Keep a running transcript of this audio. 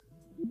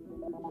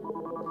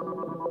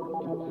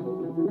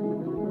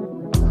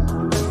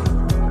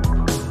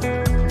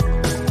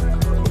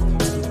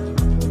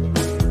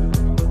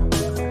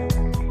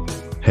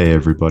Hey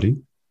everybody,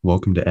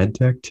 welcome to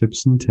EdTech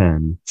Tips and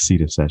 10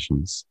 CETA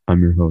sessions. I'm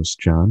your host,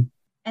 John.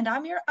 And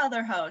I'm your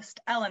other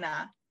host,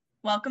 Elena.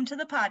 Welcome to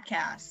the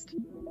podcast.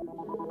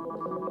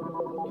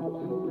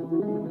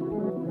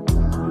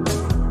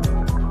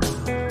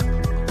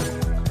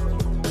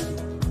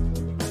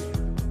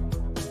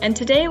 And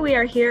today we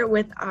are here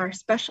with our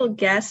special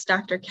guest,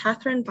 Dr.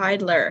 Catherine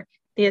Beidler,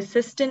 the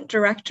Assistant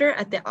Director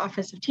at the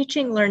Office of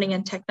Teaching, Learning,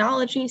 and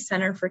Technology,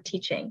 Center for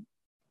Teaching.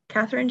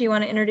 Catherine, do you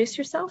want to introduce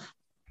yourself?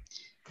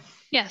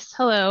 Yes,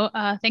 hello.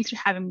 Thanks for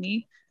having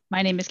me.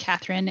 My name is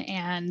Catherine,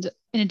 and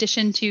in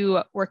addition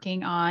to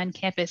working on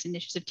campus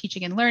initiatives of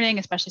teaching and learning,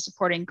 especially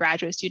supporting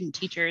graduate student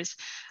teachers,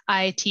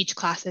 I teach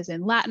classes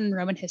in Latin,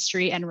 Roman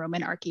history, and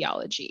Roman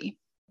archaeology.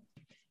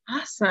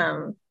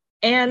 Awesome.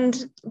 And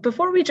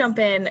before we jump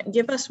in,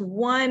 give us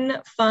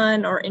one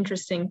fun or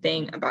interesting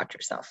thing about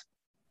yourself.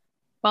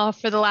 Well,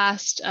 for the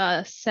last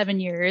 7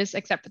 years,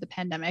 except for the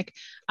pandemic,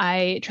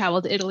 I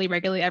traveled to Italy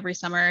regularly every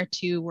summer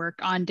to work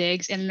on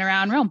digs in and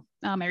around Rome.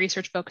 My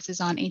research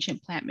focuses on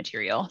ancient plant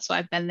material. So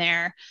I've been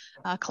there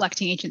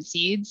collecting ancient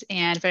seeds.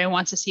 And if anyone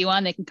wants to see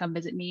one, they can come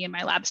visit me in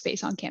my lab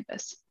space on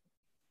campus.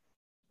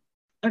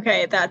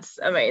 Okay, that's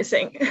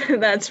amazing.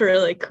 That's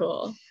really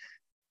cool.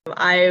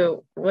 I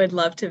would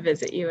love to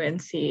visit you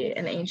and see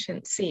an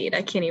ancient seed.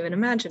 I can't even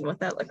imagine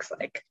what that looks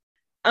like.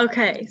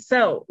 Okay,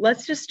 so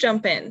let's just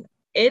jump in.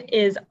 It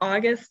is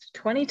August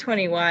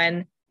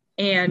 2021,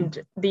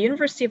 and the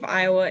University of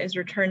Iowa is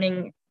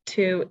returning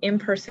to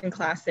in-person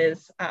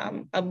classes,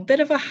 a bit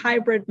of a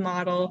hybrid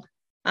model,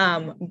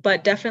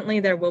 but definitely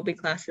there will be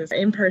classes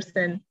in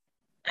person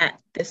at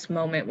this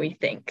moment, we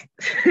think.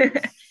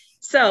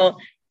 So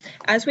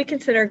as we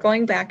consider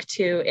going back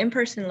to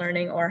in-person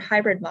learning or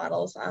hybrid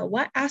models,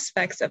 what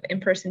aspects of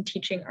in-person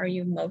teaching are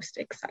you most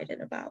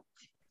excited about?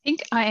 I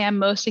think I am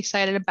most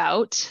excited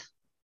about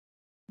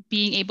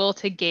being able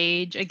to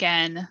gauge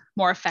again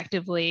more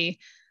effectively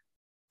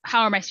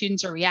how my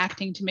students are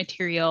reacting to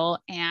material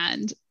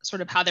and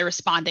sort of how they're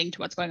responding to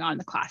what's going on in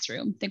the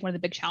classroom. I think one of the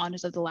big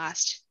challenges of the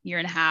last year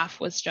and a half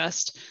was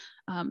just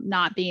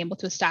not being able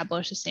to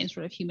establish the same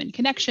sort of human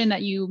connection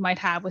that you might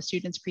have with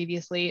students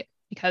previously,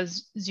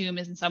 because Zoom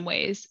is in some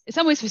ways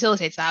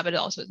facilitates that, but it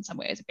also in some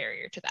ways a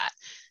barrier to that.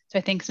 So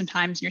I think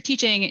sometimes when you're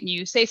teaching and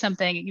you say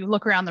something, you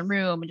look around the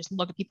room and just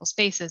look at people's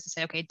faces to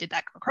say, okay, did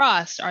that come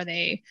across?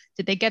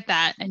 Did they get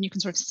that? And you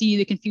can sort of see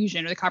the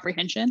confusion or the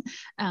comprehension.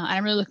 And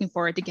I'm really looking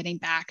forward to getting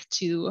back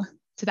to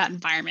that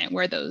environment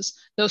where those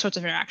sorts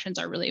of interactions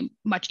are really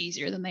much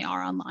easier than they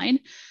are online.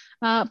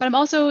 But I'm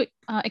also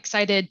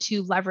excited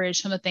to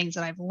leverage some of the things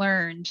that I've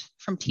learned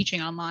from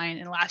teaching online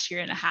in the last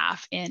year and a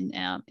half in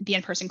the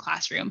in-person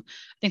classroom.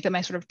 I think that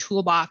my sort of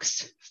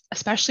toolbox,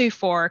 especially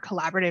for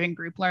collaborative and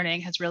group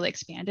learning, has really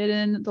expanded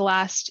in the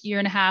last year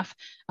and a half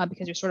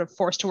because you're sort of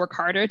forced to work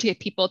harder to get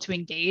people to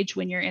engage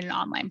when you're in an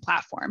online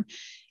platform.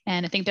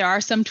 And I think there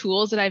are some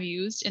tools that I've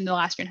used in the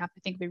last year and a half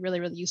I think would be really,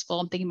 really useful.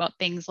 I'm thinking about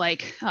things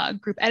like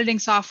group editing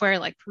software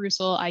like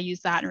Perusall. I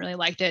used that and really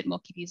liked it, and we'll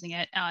keep using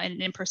it in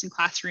an in-person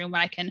classroom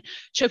where I can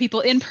show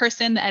people in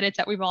person the edits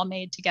that we've all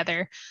made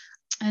together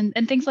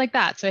and things like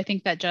that. So I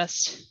think that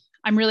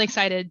I'm really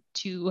excited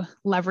to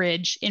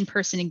leverage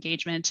in-person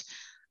engagement,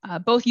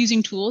 both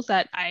using tools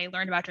that I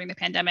learned about during the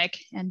pandemic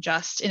and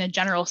just in a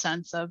general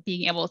sense of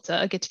being able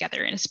to get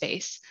together in a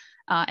space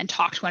and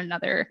talk to one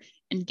another,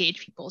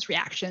 engage people's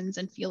reactions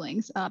and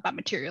feelings about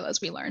material as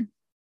we learn.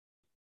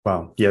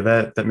 Wow. Yeah,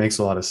 that makes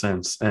a lot of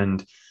sense.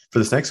 And for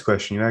this next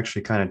question, you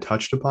actually kind of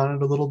touched upon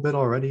it a little bit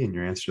already in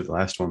your answer to the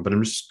last one, but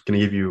I'm just going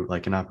to give you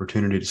like an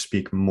opportunity to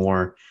speak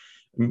more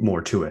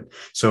to it.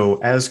 So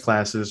as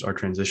classes are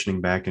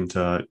transitioning back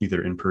into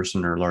either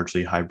in-person or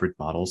largely hybrid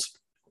models,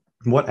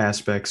 what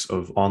aspects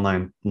of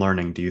online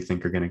learning do you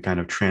think are going to kind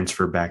of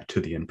transfer back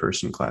to the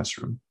in-person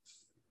classroom?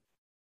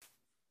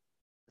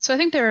 So I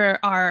think there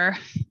are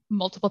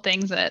multiple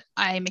things that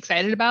I'm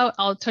excited about.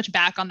 I'll touch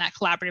back on that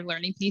collaborative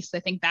learning piece. I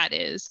think that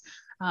is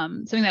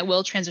something that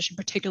will transition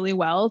particularly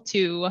well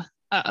to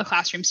a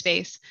classroom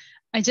space.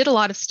 I did a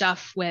lot of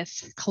stuff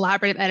with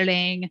collaborative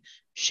editing,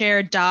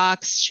 shared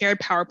docs, shared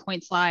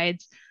PowerPoint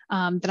slides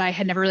that I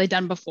had never really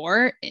done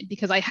before,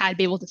 because I had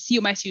been able to see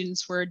what my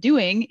students were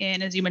doing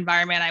in a Zoom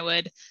environment. I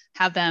would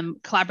have them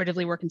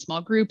collaboratively work in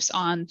small groups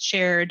on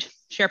shared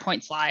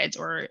SharePoint slides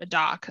or a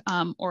doc,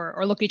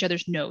 or look at each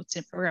other's notes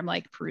in a program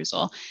like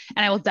Perusall.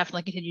 And I will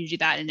definitely continue to do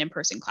that in an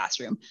in-person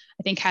classroom.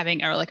 I think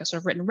having a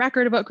sort of written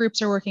record of what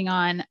groups are working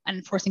on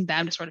and forcing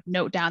them to sort of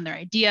note down their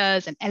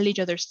ideas and edit each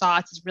other's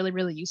thoughts is really,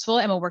 really useful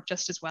and will work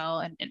just as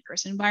well in an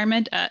in-person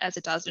environment as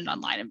it does in an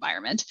online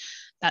environment.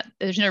 That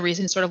there's no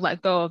reason to sort of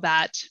let go of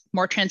that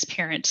more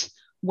transparent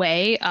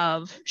way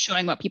of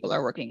showing what people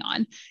are working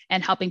on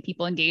and helping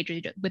people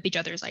engage with each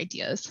other's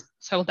ideas.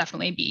 So we'll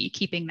definitely be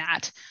keeping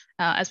that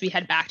as we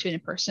head back to an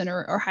in-person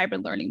or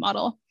hybrid learning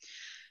model.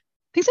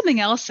 I think something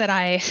else that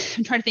I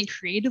am trying to think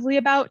creatively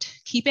about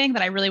keeping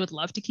that I really would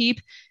love to keep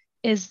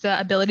is the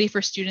ability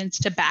for students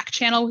to back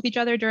channel with each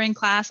other during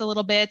class a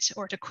little bit,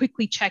 or to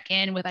quickly check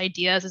in with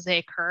ideas as they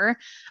occur.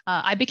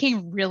 I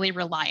became really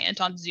reliant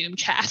on Zoom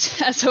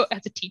chat as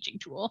a teaching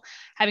tool,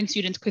 having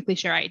students quickly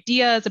share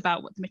ideas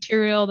about what the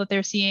material that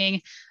they're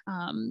seeing,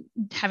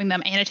 having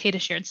them annotate a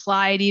shared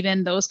slide,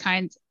 even those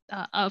kinds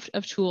of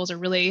tools are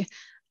really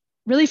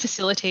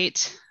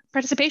facilitate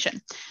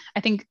participation.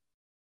 I think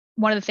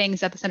one of the things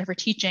that the Center for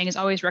Teaching is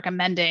always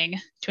recommending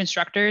to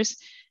instructors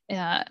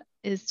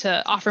is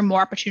to offer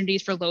more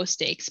opportunities for low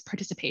stakes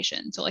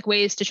participation. So like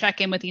ways to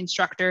check in with the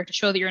instructor to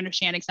show that you're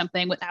understanding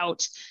something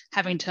without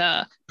having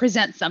to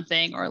present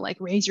something or like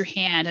raise your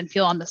hand and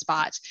feel on the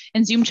spot.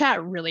 And Zoom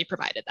chat really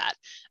provided that.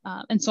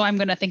 And so I'm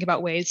going to think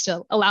about ways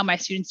to allow my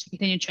students to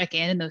continue to check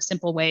in those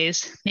simple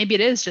ways. Maybe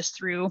it is just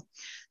through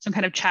some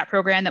kind of chat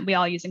program that we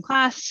all use in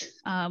class.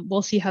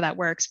 We'll see how that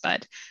works,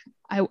 but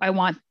I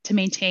want to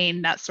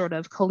maintain that sort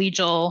of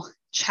collegial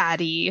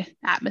chatty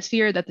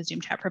atmosphere that the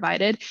Zoom chat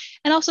provided,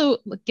 and also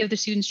give the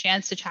students a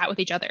chance to chat with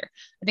each other.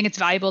 I think it's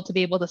valuable to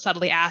be able to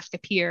subtly ask a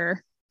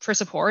peer for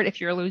support if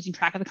you're losing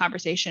track of the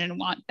conversation and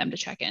want them to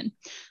check in.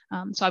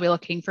 So I'll be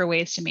looking for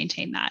ways to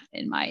maintain that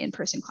in my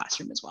in-person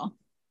classroom as well.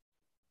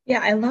 Yeah,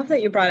 I love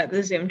that you brought up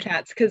the Zoom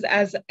chats, because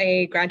as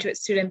a graduate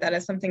student, that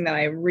is something that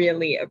I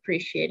really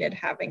appreciated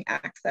having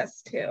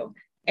access to.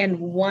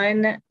 And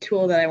one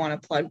tool that I want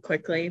to plug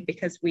quickly,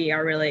 because we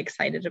are really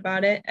excited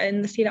about it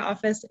in the CETA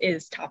office,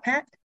 is Top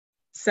Hat.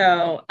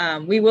 So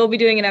we will be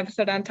doing an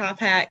episode on Top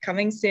Hat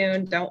coming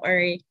soon, don't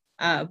worry.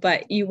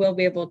 But you will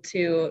be able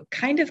to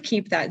kind of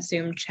keep that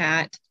Zoom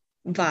chat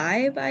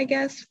vibe, I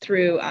guess,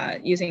 through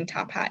using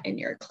Top Hat in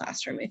your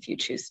classroom if you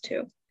choose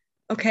to.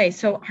 Okay,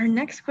 so our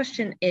next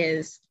question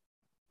is,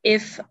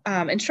 if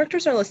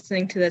instructors are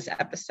listening to this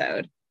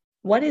episode,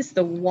 what is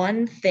the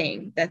one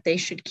thing that they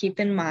should keep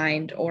in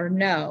mind or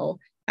know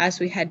as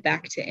we head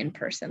back to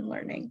in-person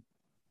learning?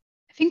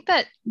 I think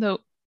that the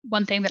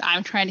one thing that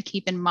I'm trying to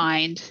keep in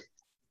mind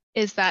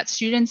is that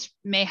students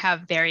may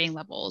have varying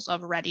levels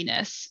of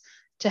readiness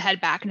to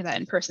head back into that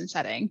in-person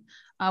setting,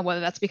 whether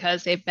that's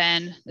because it's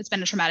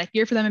been a traumatic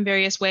year for them in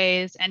various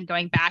ways, and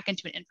going back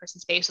into an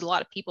in-person space with a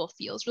lot of people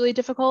feels really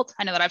difficult.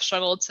 I know that I've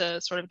struggled to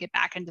sort of get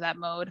back into that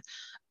mode.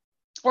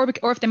 Or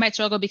if they might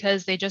struggle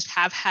because they just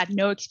have had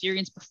no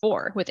experience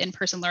before with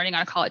in-person learning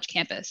on a college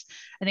campus.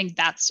 I think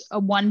that's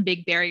one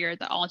big barrier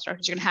that all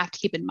instructors are going to have to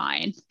keep in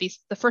mind.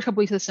 The first couple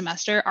weeks of the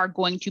semester are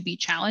going to be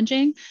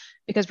challenging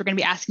because we're going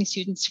to be asking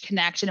students to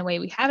connect in a way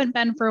we haven't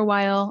been for a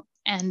while.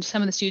 And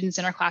some of the students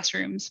in our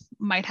classrooms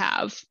might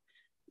have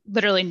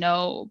literally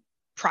no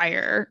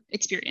prior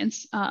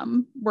experience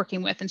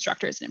working with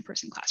instructors in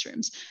in-person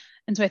classrooms.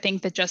 And so I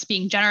think that just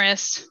being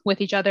generous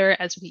with each other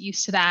as we get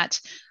used to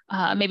that,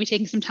 maybe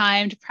taking some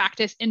time to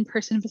practice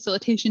in-person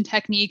facilitation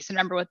techniques and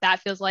remember what that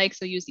feels like.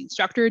 So you as the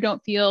instructor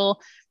don't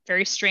feel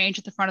very strange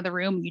at the front of the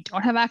room when you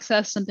don't have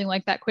access to something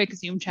like that quick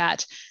Zoom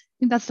chat. I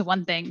think that's the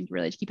one thing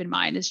really to keep in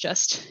mind, is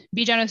just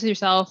be generous with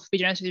yourself, be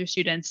generous with your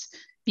students,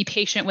 be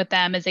patient with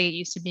them as they get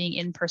used to being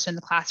in person in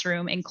the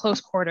classroom in close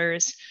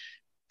quarters.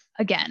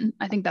 Again,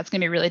 I think that's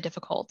going to be really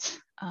difficult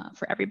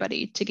for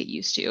everybody to get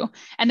used to.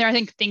 And there are, I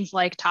think, things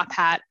like Top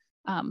Hat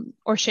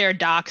or shared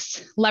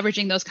docs,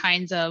 leveraging those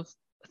kinds of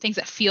things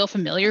that feel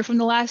familiar from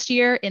the last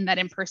year in that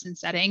in-person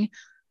setting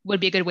would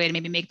be a good way to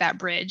maybe make that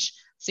bridge,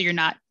 so you're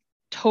not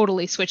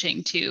totally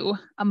switching to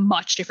a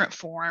much different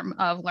form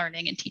of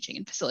learning and teaching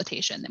and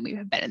facilitation than we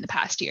have been in the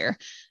past year.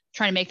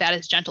 Trying to make that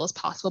as gentle as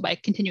possible by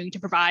continuing to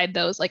provide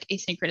those like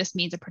asynchronous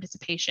means of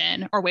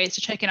participation or ways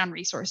to check in on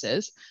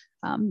resources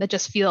that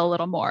just feel a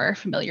little more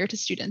familiar to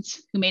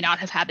students who may not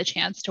have had the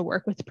chance to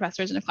work with the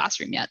professors in a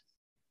classroom yet.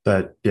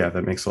 That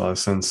makes a lot of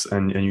sense.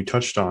 And you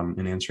touched on,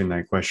 in answering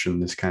that question,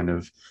 this kind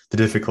of the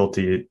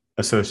difficulty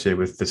associated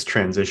with this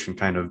transition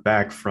kind of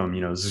back from,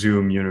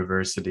 Zoom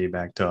university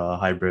back to a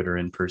hybrid or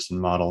in-person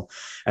model.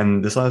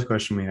 And this last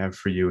question we have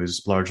for you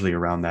is largely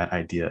around that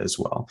idea as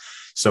well.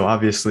 So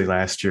obviously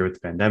last year with the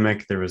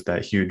pandemic, there was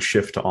that huge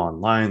shift to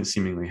online,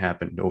 seemingly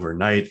happened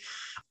overnight.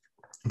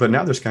 But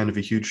now there's kind of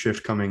a huge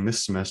shift coming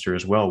this semester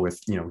as well,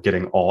 with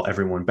getting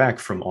everyone back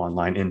from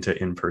online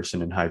into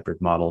in-person and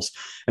hybrid models.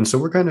 And so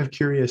we're kind of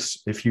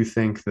curious if you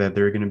think that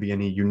there are going to be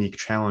any unique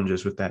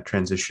challenges with that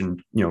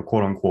transition,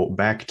 quote unquote,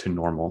 back to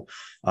normal,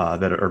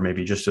 that are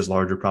maybe just as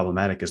large or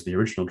problematic as the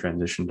original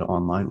transition to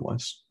online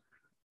was.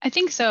 I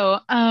think so.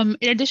 In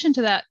addition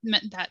to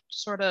that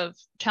sort of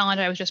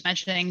challenge I was just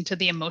mentioning, to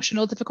the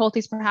emotional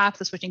difficulties, perhaps,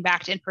 the switching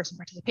back to in-person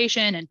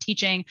participation and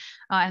teaching,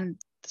 and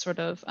the sort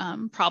of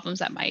problems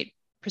that might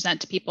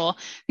present to people.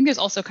 I think there's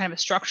also kind of a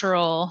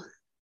structural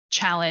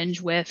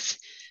challenge with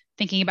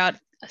thinking about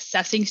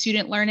assessing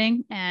student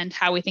learning and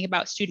how we think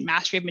about student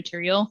mastery of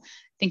material.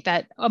 I think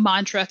that a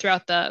mantra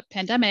throughout the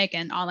pandemic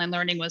and online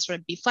learning was sort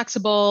of be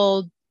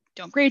flexible,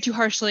 don't grade too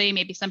harshly.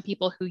 Maybe some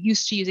people who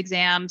used to use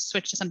exams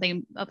switch to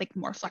something like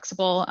more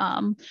flexible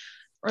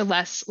or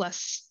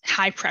less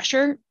high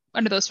pressure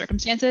under those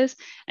circumstances.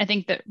 I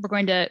think that we're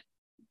going to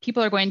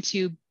people are going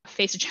to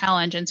face a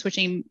challenge in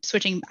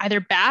switching either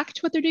back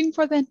to what they're doing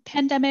before the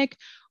pandemic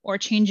or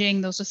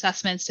changing those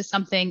assessments to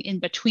something in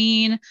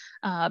between.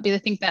 Because I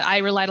think that I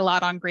relied a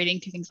lot on grading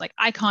through things like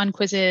icon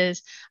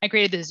quizzes. I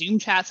graded the Zoom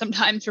chat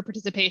sometimes for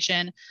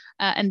participation,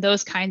 and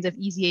those kinds of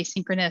easy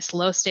asynchronous,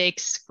 low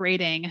stakes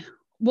grading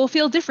will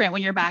feel different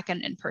when you're back in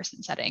an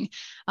in-person setting.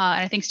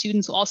 And I think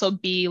students will also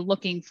be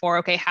looking for,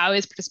 okay, how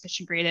is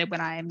participation graded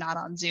when I am not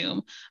on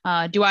Zoom?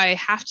 Do I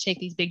have to take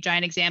these big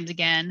giant exams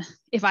again?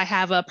 If I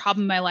have a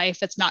problem in my life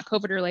that's not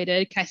COVID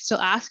related, can I still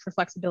ask for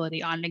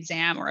flexibility on an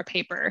exam or a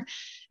paper?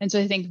 And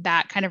so I think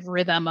that kind of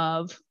rhythm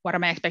of what are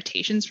my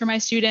expectations for my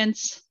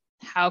students?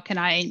 How can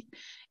I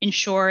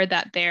ensure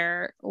that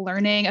they're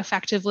learning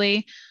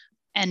effectively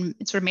and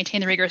sort of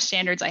maintain the rigorous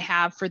standards I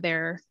have for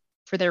their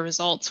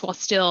results while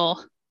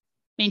still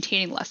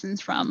maintaining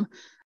lessons from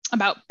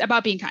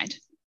about being kind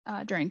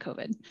during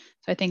COVID.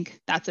 So I think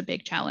that's a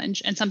big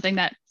challenge and something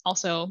that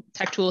also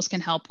tech tools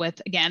can help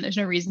with. Again, there's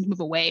no reason to move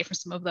away from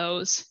some of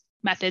those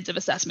methods of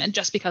assessment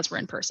just because we're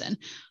in person.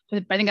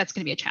 But I think that's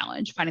going to be a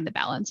challenge, finding the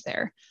balance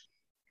there.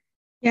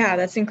 Yeah,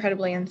 that's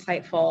incredibly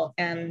insightful.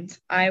 And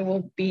I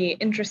will be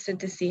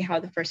interested to see how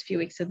the first few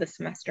weeks of the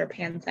semester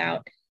pans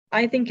out.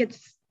 I think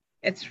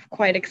it's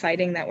quite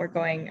exciting that we're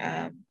going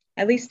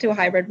at least to a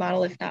hybrid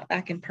model, if not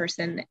back in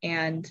person.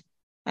 And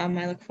I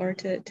look forward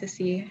to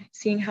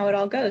seeing how it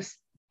all goes.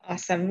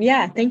 Awesome.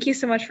 Yeah, thank you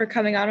so much for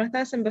coming on with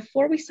us. And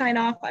before we sign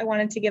off, I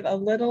wanted to give a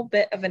little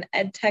bit of an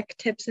EdTech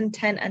Tips and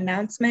 10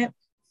 announcement.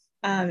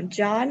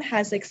 John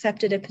has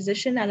accepted a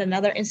position at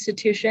another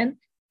institution,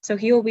 so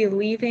he will be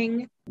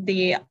leaving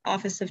the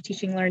Office of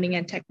Teaching, Learning,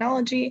 and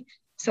Technology.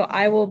 So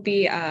I will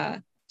be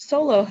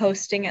solo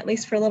hosting, at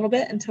least for a little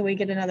bit, until we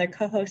get another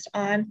co-host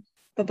on.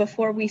 But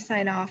before we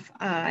sign off,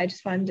 I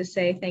just wanted to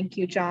say thank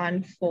you,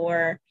 John,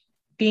 for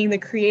being the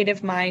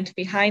creative mind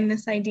behind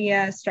this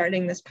idea,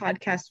 starting this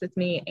podcast with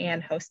me,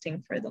 and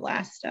hosting for the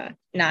last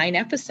 9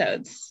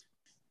 episodes.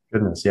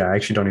 Goodness, yeah, I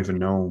actually don't even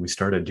know when we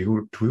started.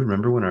 Do we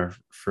remember when our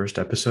first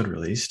episode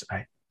released?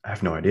 I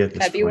have no idea at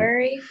this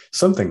February? point.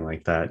 Something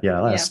like that. Yeah,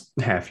 last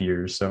half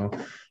year. So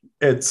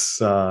it's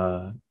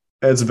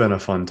been a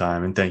fun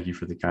time, and thank you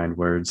for the kind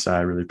words. I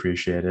really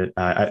appreciate it.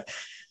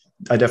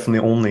 I definitely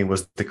only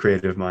was the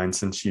creative mind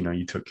since,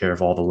 you took care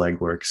of all the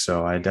legwork.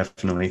 So I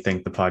definitely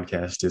think the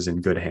podcast is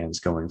in good hands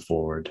going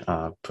forward.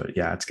 But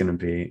yeah, it's going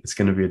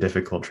to be a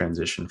difficult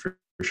transition for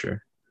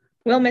sure.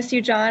 We'll miss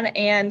you, John.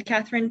 And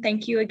Catherine,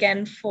 thank you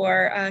again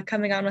for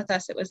coming on with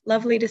us. It was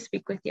lovely to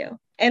speak with you.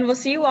 And we'll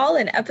see you all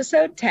in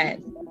episode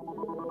 10.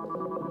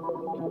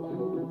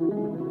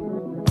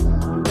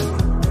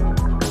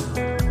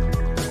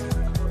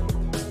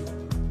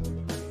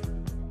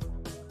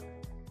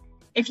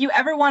 If you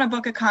ever want to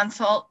book a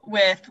consult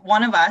with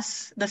one of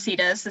us, the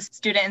SITAs, the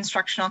Student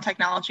Instructional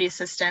Technology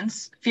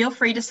Assistants, feel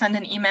free to send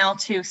an email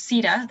to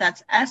SITA,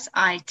 that's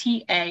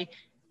SITA,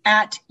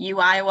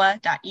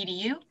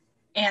 @uiowa.edu,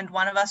 and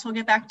one of us will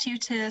get back to you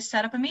to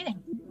set up a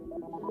meeting.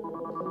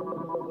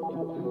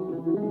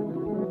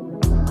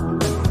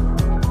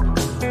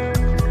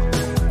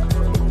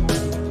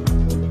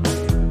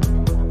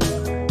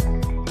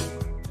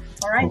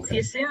 All right, okay. See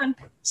you soon.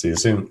 See you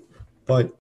soon. Bye.